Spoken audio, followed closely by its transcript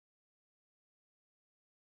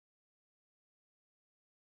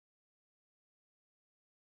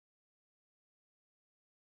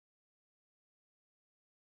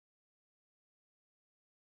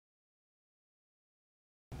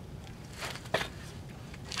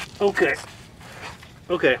Okay.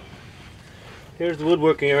 Okay. Here's the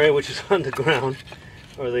woodworking area, which is on the ground,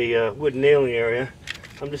 or the wood nailing area.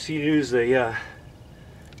 I'm just going to use the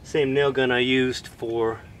same nail gun I used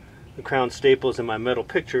for the crown staples in my metal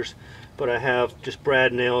pictures, but I have just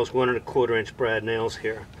brad nails, 1 1/4 inch brad nails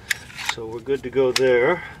here. So we're good to go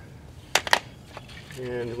there.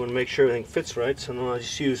 And I want to make sure everything fits right, so now I'll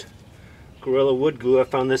just use Gorilla wood glue. I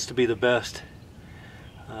found this to be the best.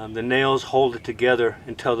 The nails hold it together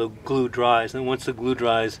until the glue dries, and once the glue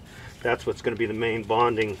dries, that's what's going to be the main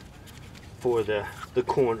bonding for the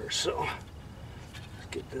corners. So let's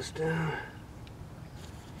get this down.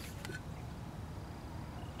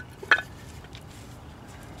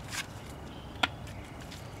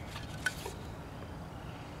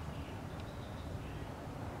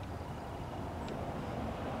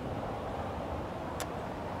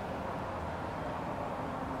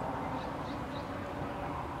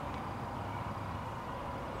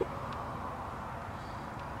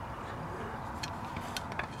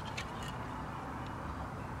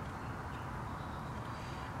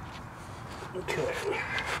 Okay.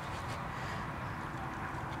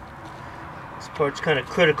 This part's kind of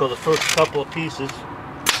critical, the first couple of pieces.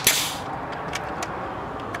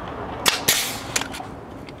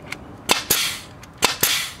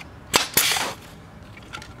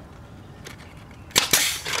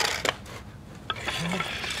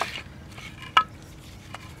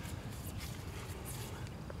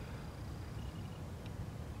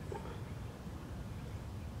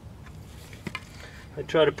 I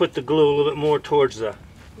try to put the glue a little bit more towards the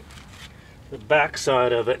back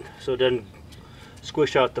side of it so it doesn't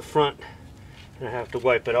squish out the front, and I have to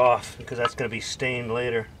wipe it off because that's going to be stained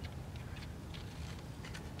later.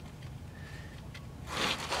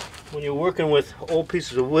 When you're working with old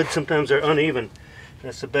pieces of wood, sometimes they're uneven.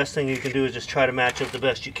 That's the best thing you can do, is just try to match up the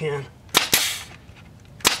best you can.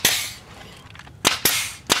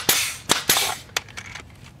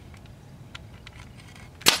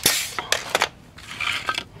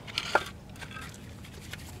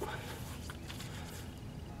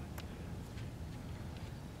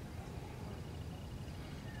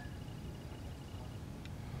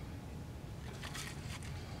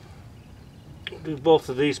 Do both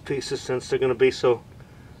of these pieces since they're going to be so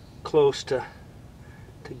close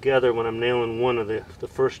together when I'm nailing one of the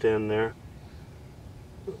first end there.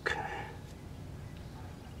 Okay.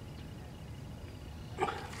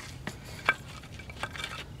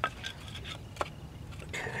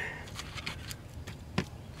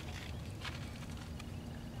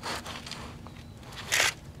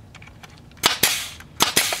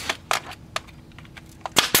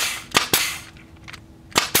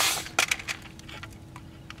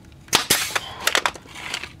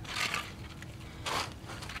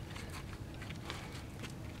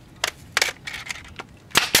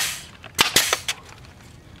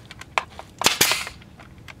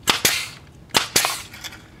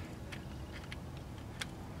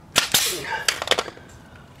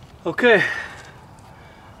 Okay,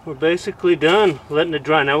 we're basically done letting it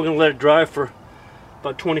dry. Now we're going to let it dry for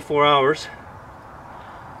about 24 hours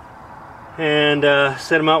and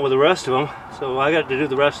set them out with the rest of them. So I got to do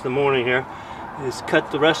the rest of the morning here, is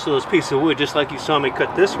cut the rest of those pieces of wood just like you saw me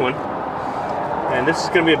cut this one. And this is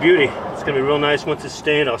going to be a beauty. It's going to be real nice once it's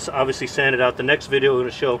stained. I'll obviously sand it out. The next video we're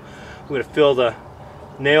going to fill the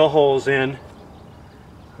nail holes in,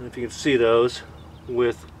 I don't know if you can see those,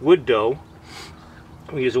 with wood dough.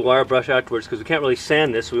 We use a wire brush afterwards because we can't really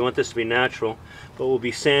sand this, so we want this to be natural, but we'll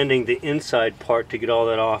be sanding the inside part to get all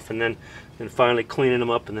that off, and then finally cleaning them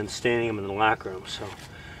up and then staining them and then lacquer them. So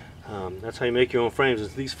that's how you make your own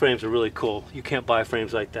frames. These frames are really cool. You can't buy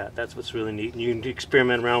frames like that. That's what's really neat. And you can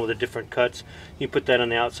experiment around with the different cuts. You can put that on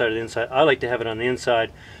the outside or the inside. I like to have it on the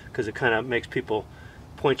inside because it kind of makes people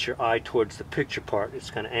point your eye towards the picture part.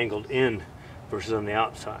 It's kind of angled in versus on the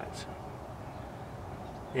outside. So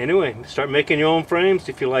anyway, start making your own frames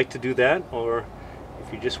if you like to do that, or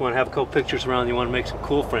if you just want to have a couple pictures around you want to make some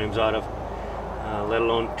cool frames out of, let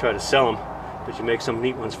alone try to sell them, but you make some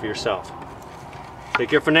neat ones for yourself. Take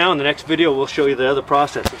care for now. In the next video we'll show you the other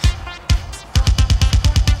processes.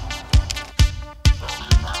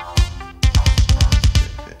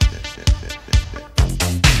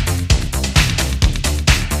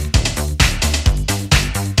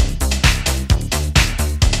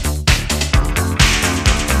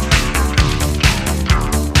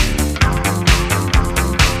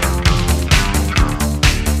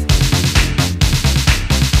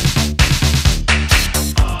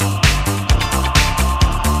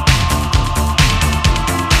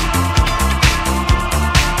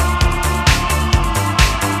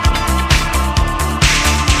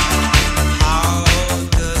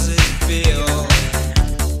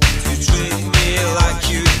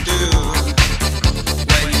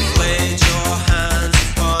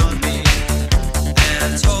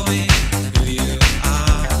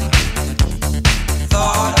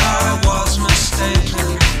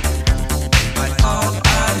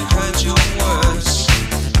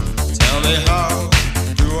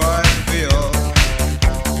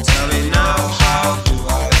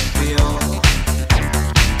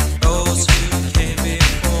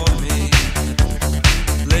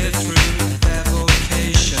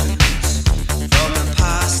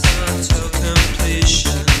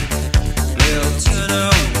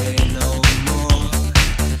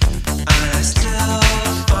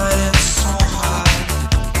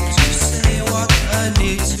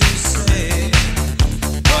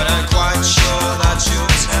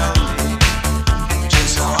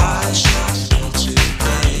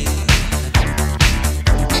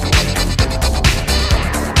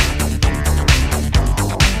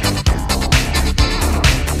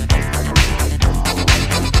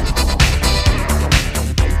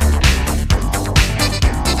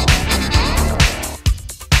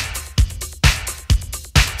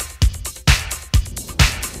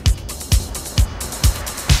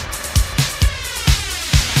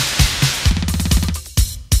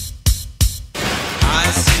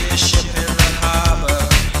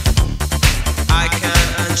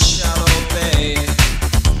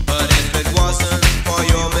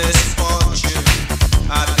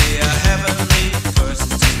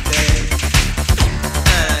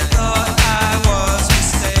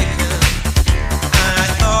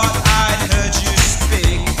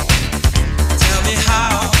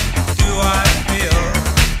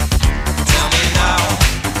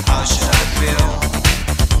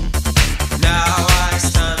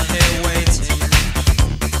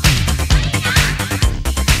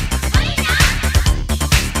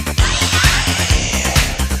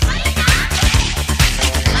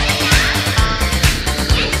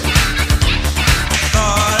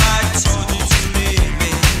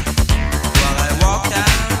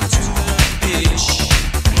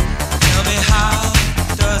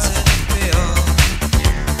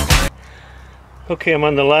 Okay, I'm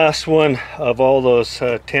on the last one of all those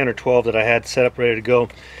 10 or 12 that I had set up ready to go,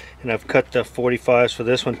 and I've cut the 45s for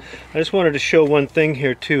this one. I just wanted to show one thing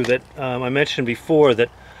here too that I mentioned before, that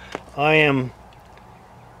I am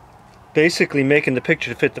basically making the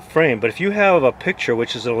picture to fit the frame. But if you have a picture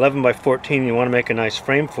which is 11 by 14 and you want to make a nice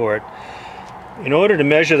frame for it, in order to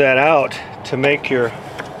measure that out to make your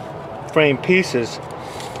frame pieces,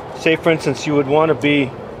 say for instance you would want to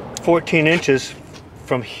be 14 inches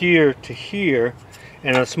from here to here,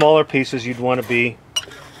 and on smaller pieces you'd want to be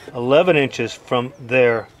 11 inches from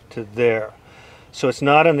there to there. So it's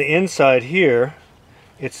not on the inside here,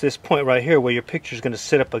 it's this point right here where your picture is going to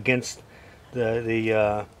sit up against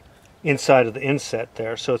the inside of the inset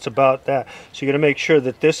there. So it's about that. So you're going to make sure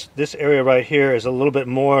that this area right here is a little bit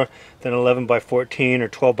more than 11 by 14 or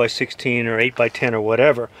 12 by 16 or 8 by 10 or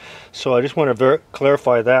whatever. So I just want to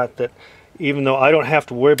clarify that even though I don't have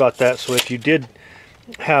to worry about that, so if you did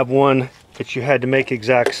have one that you had to make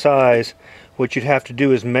exact size, what you'd have to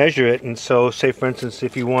do is measure it. And so say for instance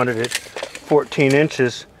if you wanted it 14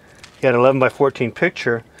 inches, you had an 11 by 14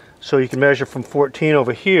 picture, so you can measure from 14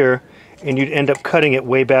 over here and you'd end up cutting it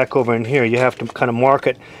way back over in here. You have to kind of mark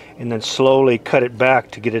it and then slowly cut it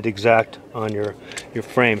back to get it exact on your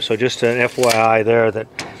frame. So just an FYI there,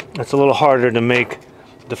 that's a little harder to make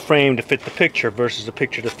the frame to fit the picture versus the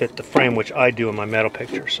picture to fit the frame, which I do in my metal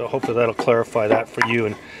picture. So hopefully that'll clarify that for you,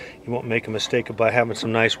 and you won't make a mistake by having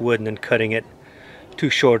some nice wood and then cutting it too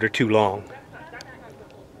short or too long.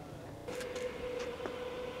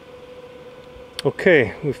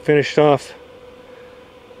 Okay, we finished off,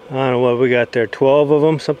 I don't know what we got there, 12 of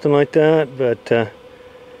them, something like that, but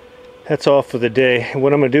that's all for the day.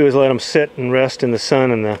 What I'm going to do is let them sit and rest in the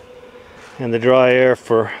sun and the dry air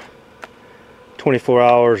for 24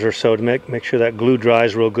 hours or so to make sure that glue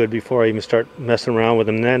dries real good before I even start messing around with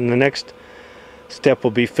them. And then the next step will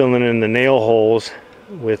be filling in the nail holes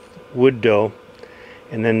with wood dough,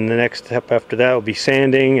 and then the next step after that will be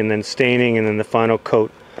sanding and then staining, and then the final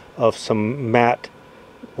coat of some matte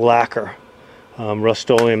lacquer,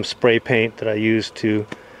 Rust-Oleum spray paint that I use to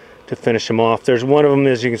finish them off. There's one of them,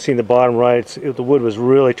 as you can see in the bottom right, the wood was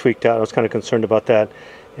really tweaked out. I was kind of concerned about that.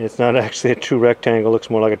 And it's not actually a true rectangle, it looks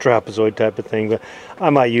more like a trapezoid type of thing, but I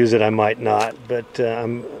might use it, I might not. But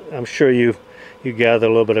I'm sure you gather a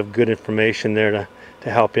little bit of good information there to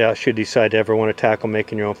help you out should you decide to ever want to tackle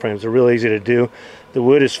making your own frames. They're really easy to do. The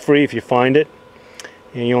wood is free if you find it,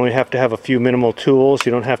 and you only have to have a few minimal tools.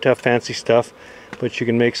 You don't have to have fancy stuff, but you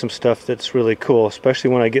can make some stuff that's really cool, especially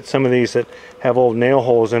when I get some of these that have old nail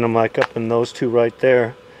holes in them, like up in those two right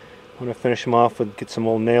there. I'm going to finish them off with, get some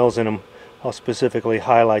old nails in them. I'll specifically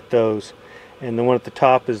highlight those. And the one at the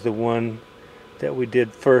top is the one that we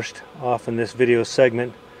did first off in this video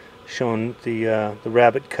segment, showing the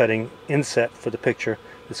rabbit cutting inset for the picture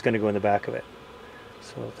that's going to go in the back of it.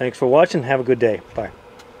 So thanks for watching. Have a good day. Bye.